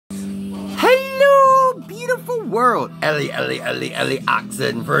beautiful world. Ellie,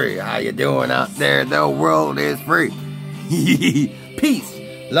 oxen free. How you doing out there? The world is free.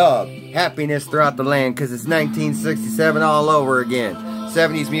 Peace, love, happiness throughout the land, because it's 1967 all over again.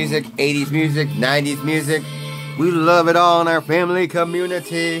 70s music, 80s music, 90s music. We love it all in our family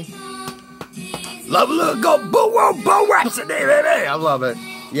community. Love a little go boo rhapsody, baby. I love it.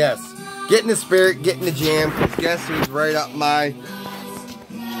 Yes. Get in the spirit, get in the jam, because guess who's right up my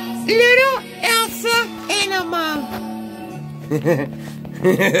little Elsa animal.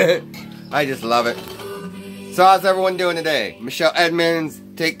 I just love it. So how's everyone doing today? Michelle Edmonds,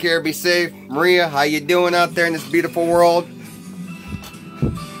 take care, be safe. Maria, how you doing out there in this beautiful world?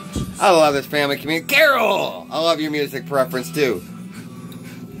 I love this family community. Carol, I love your music preference too.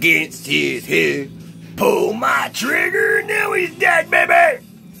 Against his head, pull my trigger, now he's dead, baby.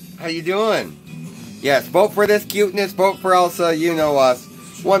 How you doing? Yes, vote for this cuteness, vote for Elsa, you know us.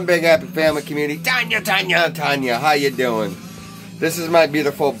 One big happy family community. Tanya, how you doing? This is my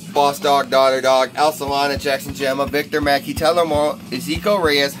beautiful boss dog, daughter dog, Elsa, Lana, Jackson, Gemma, Victor, Mackie, Teller Moore, Ezekiel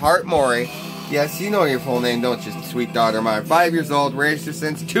Reyes, Hart Maury. Yes, you know your full name, don't you, sweet daughter of mine. 5 years old, raised her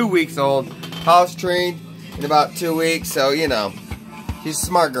since 2 weeks old, house trained in about 2 weeks, so you know, she's a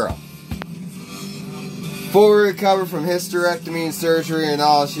smart girl. Fully recovered from hysterectomy and surgery and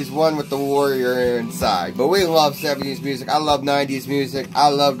all. She's one with the warrior inside. But we love 70s music. I love 90s music. I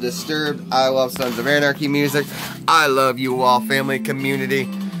love Disturbed. I love Sons of Anarchy music. I love you all, family, community.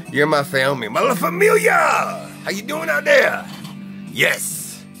 You're my family. My La Familia! How you doing out there?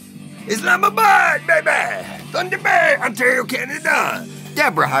 Yes. Islamabad, baby! Thunder Bay, Ontario, Canada.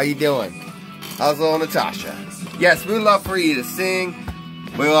 Deborah, how you doing? How's little Natasha? Yes, we love for you to sing.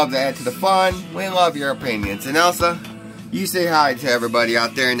 We love to add to the fun. We love your opinions. And Elsa, you say hi to everybody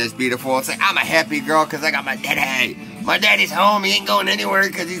out there in this beautiful world. Say, I'm a happy girl because I got my daddy. My daddy's home. He ain't going anywhere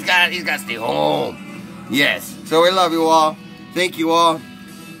because he's got to stay home. Yes. So we love you all. Thank you all.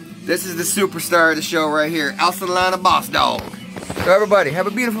 This is the superstar of the show right here. Elsa Lana Boss Dog. So everybody, have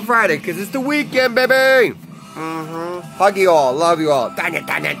a beautiful Friday because it's the weekend, baby. Hug you all. Love you all.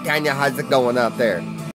 Tanya, how's it going out there?